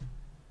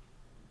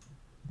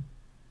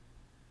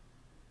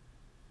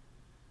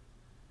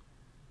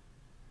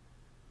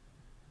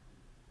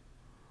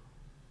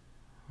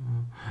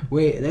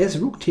 Wait, there's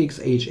rook takes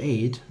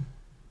h8,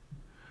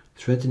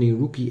 threatening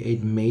rook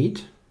e8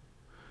 mate,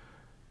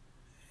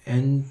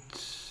 and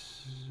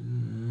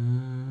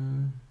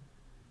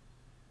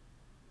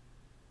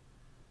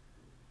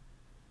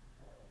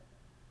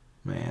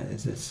man,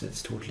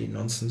 that's totally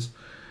nonsense.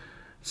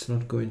 It's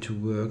not going to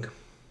work.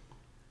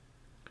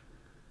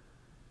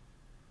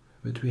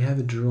 But we have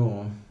a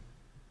draw.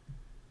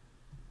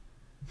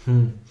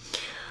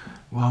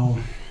 Wow.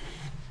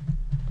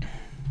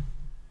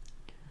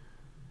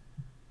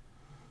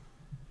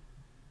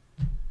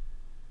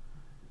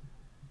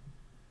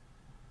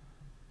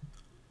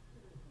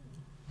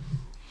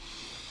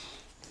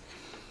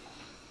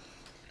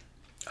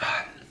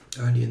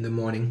 Early in the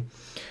morning.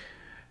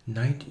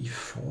 Knight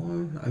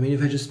e4. I mean,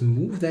 if I just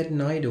move that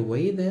knight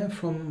away there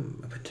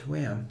from, but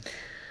where?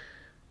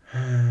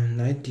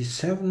 Knight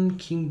d7,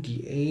 king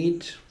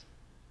d8,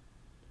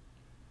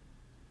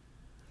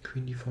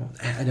 queen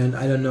d4. I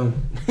don't know.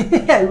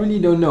 I really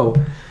don't know.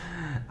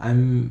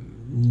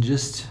 I'm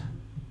just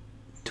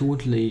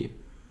totally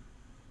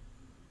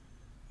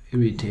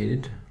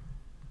irritated.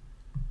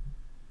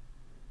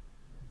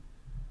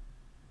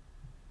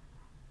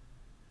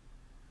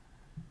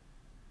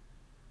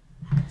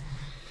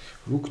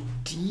 Rook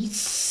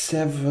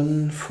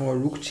d7 for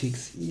rook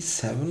takes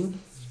e7.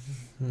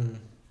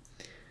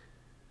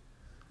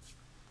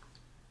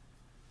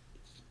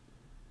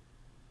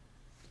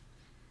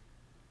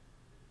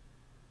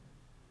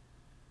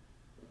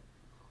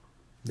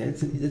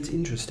 That's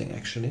interesting,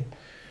 actually.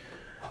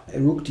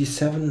 Rook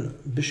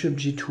d7, bishop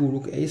g2,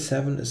 rook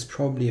a7 is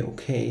probably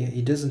okay.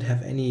 He doesn't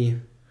have any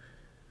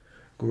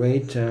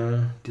great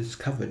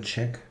discovered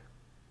check.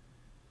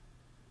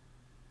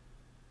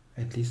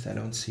 At least I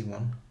don't see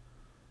one.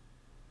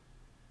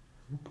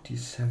 Rook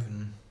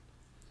d7.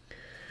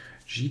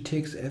 G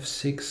takes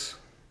f6.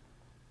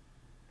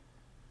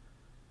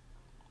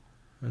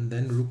 And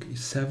then rook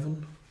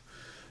e7.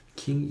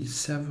 King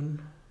e7.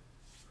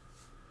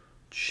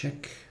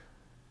 Check.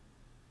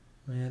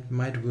 Yeah, it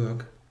might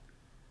work.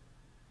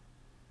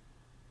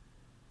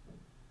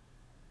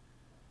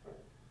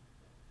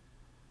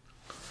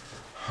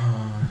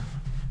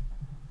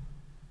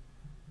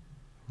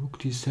 Rook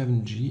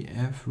d7,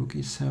 gf, rook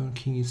e7,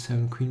 king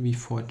e7, queen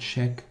b4,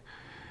 check,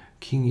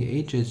 king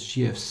e8, just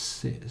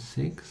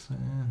gf6.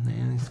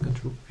 Then he's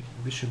got rook,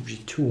 bishop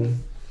g2.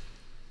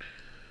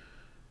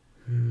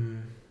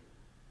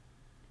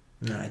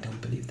 No, I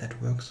don't believe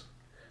that works.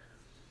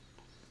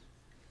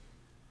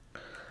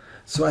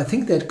 So I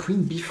think that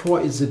queen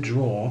b4 is a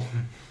draw.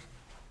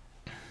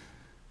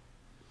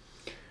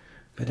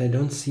 But I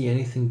don't see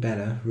anything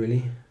better,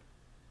 really.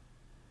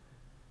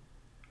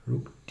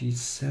 Rook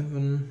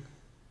d7,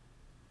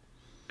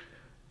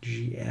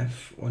 gf,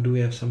 or do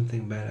we have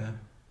something better?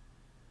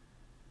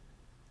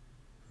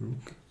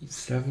 Rook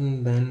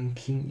e7, then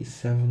king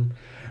e7.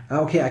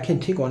 Okay, I can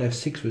take on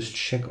f6 with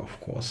check, of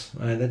course.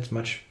 That's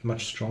much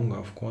stronger,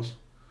 of course.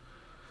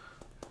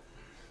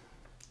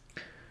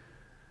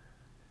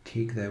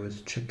 Take there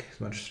with check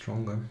is much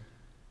stronger.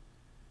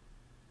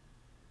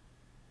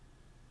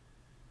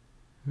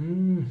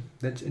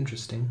 That's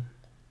interesting.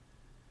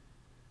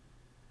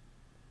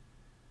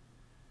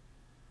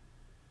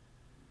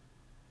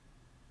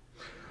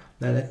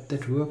 Now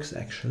that works,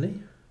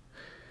 actually.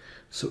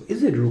 So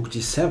is it rook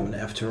d7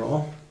 after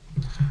all?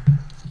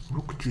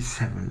 Rook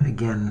d7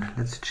 again.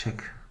 Let's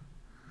check.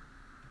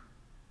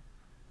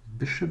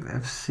 Bishop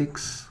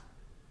f6,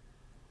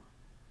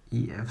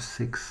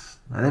 ef6.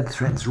 Now that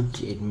threatens rook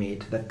d8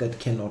 mate. That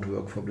cannot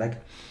work for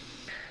black.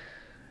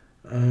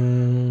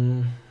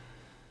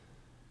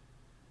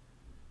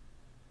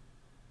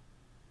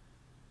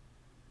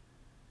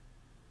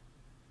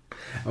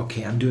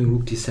 Okay, I'm doing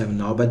rook d7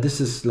 now, but this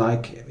is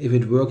like, if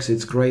it works,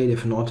 it's great.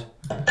 If not,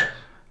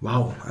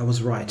 wow, I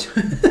was right.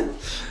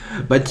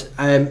 But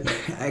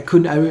I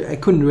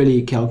couldn't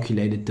really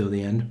calculate it till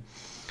the end.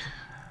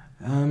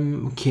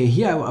 Okay,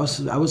 here I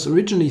was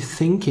originally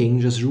thinking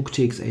just rook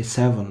takes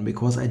a7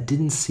 because I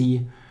didn't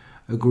see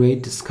a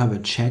great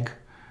discovered check.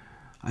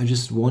 I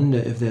just wonder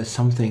if there's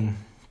something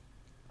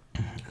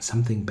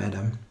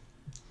better.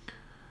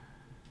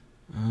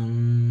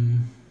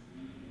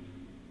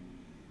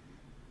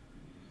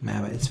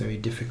 it's very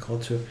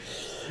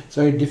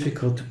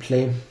difficult to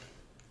play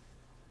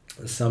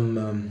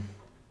some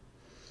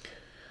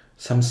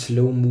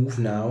slow move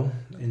now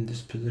in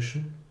this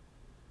position,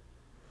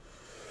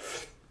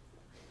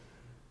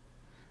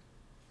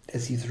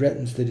 as he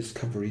threatens the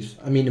discoveries.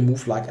 I mean, a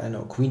move like, I don't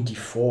know, queen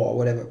d4 or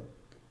whatever,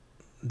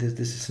 this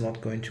is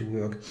not going to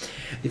work.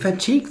 If I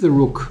take the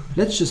rook,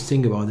 let's just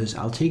think about this.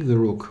 I'll take the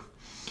rook,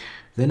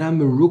 then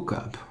I'm a rook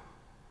up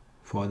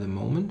for the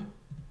moment,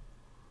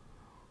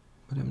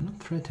 but I'm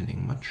not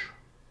threatening much.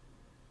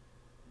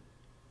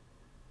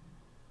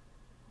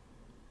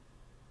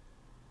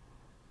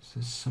 Is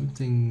there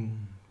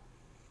something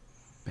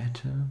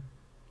better?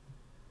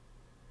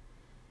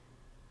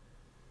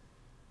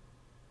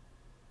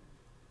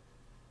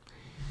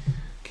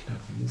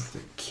 Cannot move the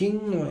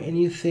king or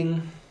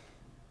anything.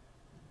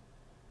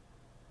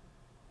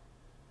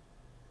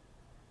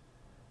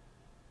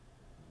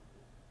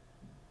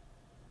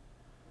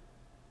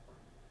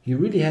 He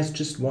really has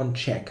just one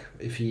check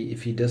if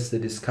he does the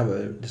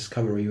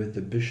discovery with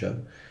the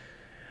bishop.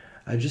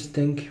 I just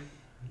think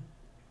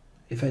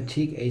if I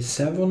take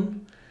a7,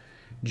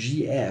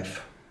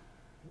 gf,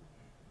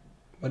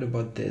 what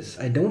about this?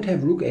 I don't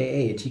have rook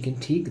a8. He can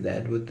take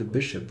that with the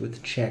bishop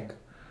with check.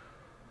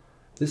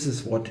 This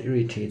is what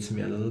irritates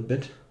me a little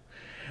bit.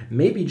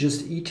 Maybe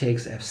just e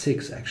takes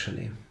f6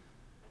 actually.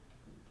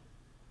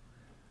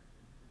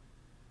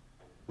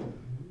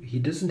 He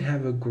doesn't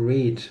have a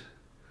great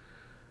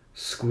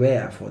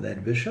square for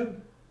that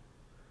bishop.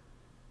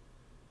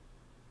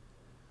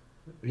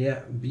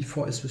 Yeah,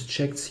 b4 is with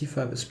check,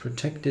 c5 is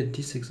protected,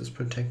 d6 is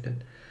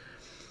protected,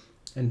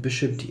 and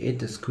bishop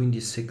d8 is queen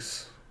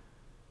d6.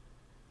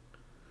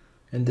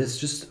 And there's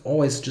just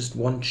always just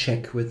one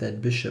check with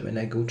that bishop, and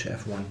I go to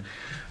f1.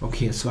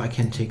 Okay, so I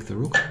can take the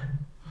rook.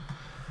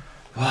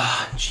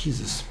 Ah,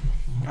 Jesus,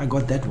 I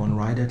got that one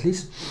right at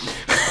least.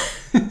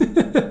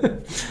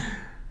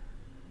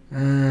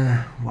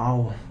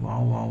 Wow.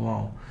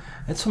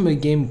 That's from the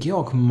game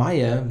Georg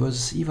Meyer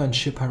versus Ivan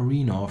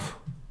Sheparinov.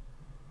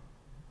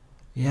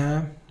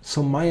 Yeah,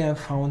 so Meyer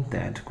found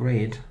that.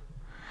 Great.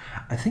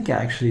 I think I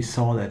actually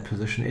saw that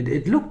position.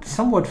 It looked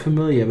somewhat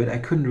familiar, but I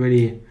couldn't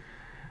really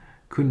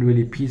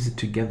piece it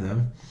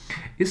together.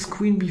 Is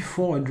queen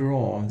b4 a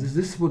draw?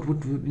 This would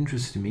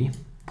interest me.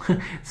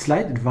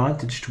 Slight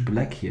advantage to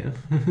black here.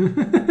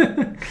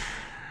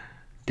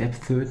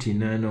 Depth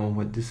 13. I know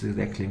what this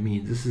exactly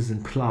means. This is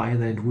imply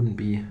that it wouldn't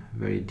be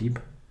very deep.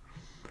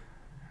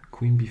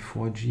 Queen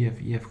b4,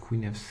 gf, ef,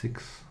 queen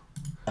f6,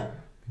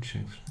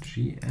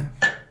 gf.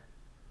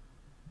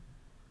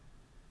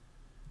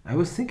 I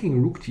was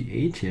thinking rook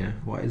d8 here.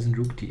 Why isn't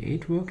rook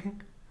d8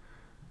 working?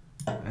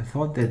 I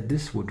thought that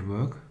this would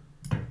work.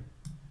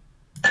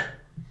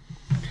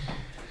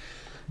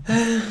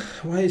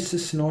 Why is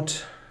this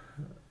not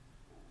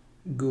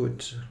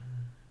good?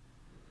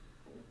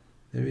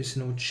 There is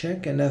no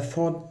check, and I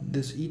thought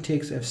this e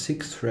takes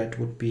f6 threat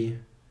would be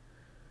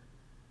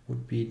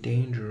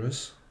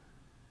dangerous.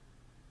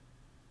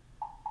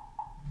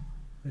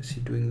 Is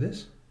he doing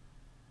this?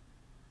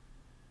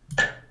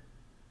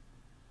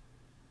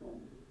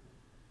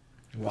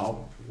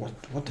 Wow,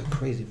 what a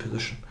crazy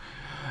position.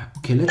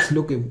 Okay, let's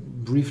look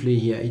briefly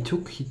here. He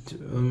took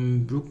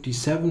rook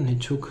d7. He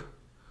took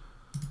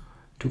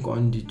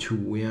on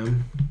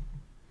d2.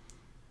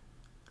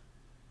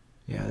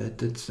 Yeah,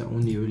 that's the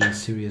only really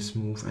serious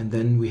move. And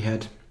then we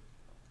had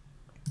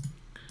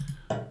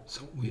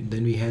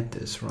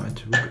this,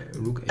 right?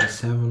 Rook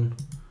a7,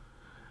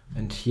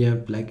 and here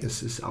black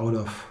is out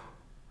of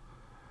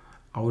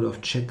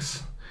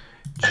checks.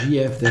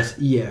 Gf, there's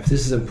ef.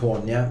 This is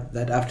important, yeah.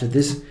 That after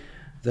this,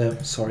 the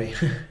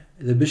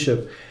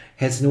bishop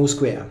has no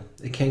square.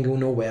 It can go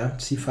nowhere.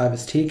 c5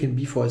 is taken,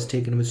 b4 is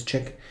taken with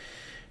check,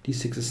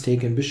 d6 is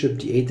taken, bishop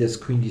d8, there's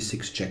queen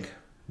d6 check.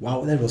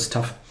 Wow, that was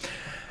tough.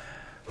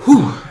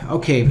 Whew.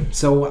 Okay,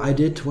 so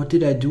what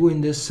did I do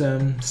in this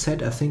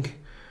set? I think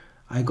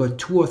I got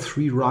 2 or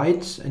 3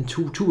 right and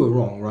two were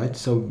wrong, right?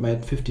 So I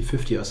had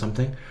 50-50 or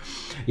something.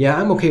 Yeah,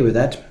 I'm okay with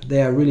that.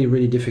 They are really,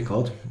 really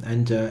difficult.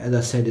 And as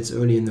I said, it's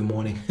early in the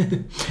morning.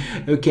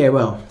 Okay,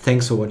 well,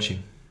 thanks for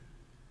watching.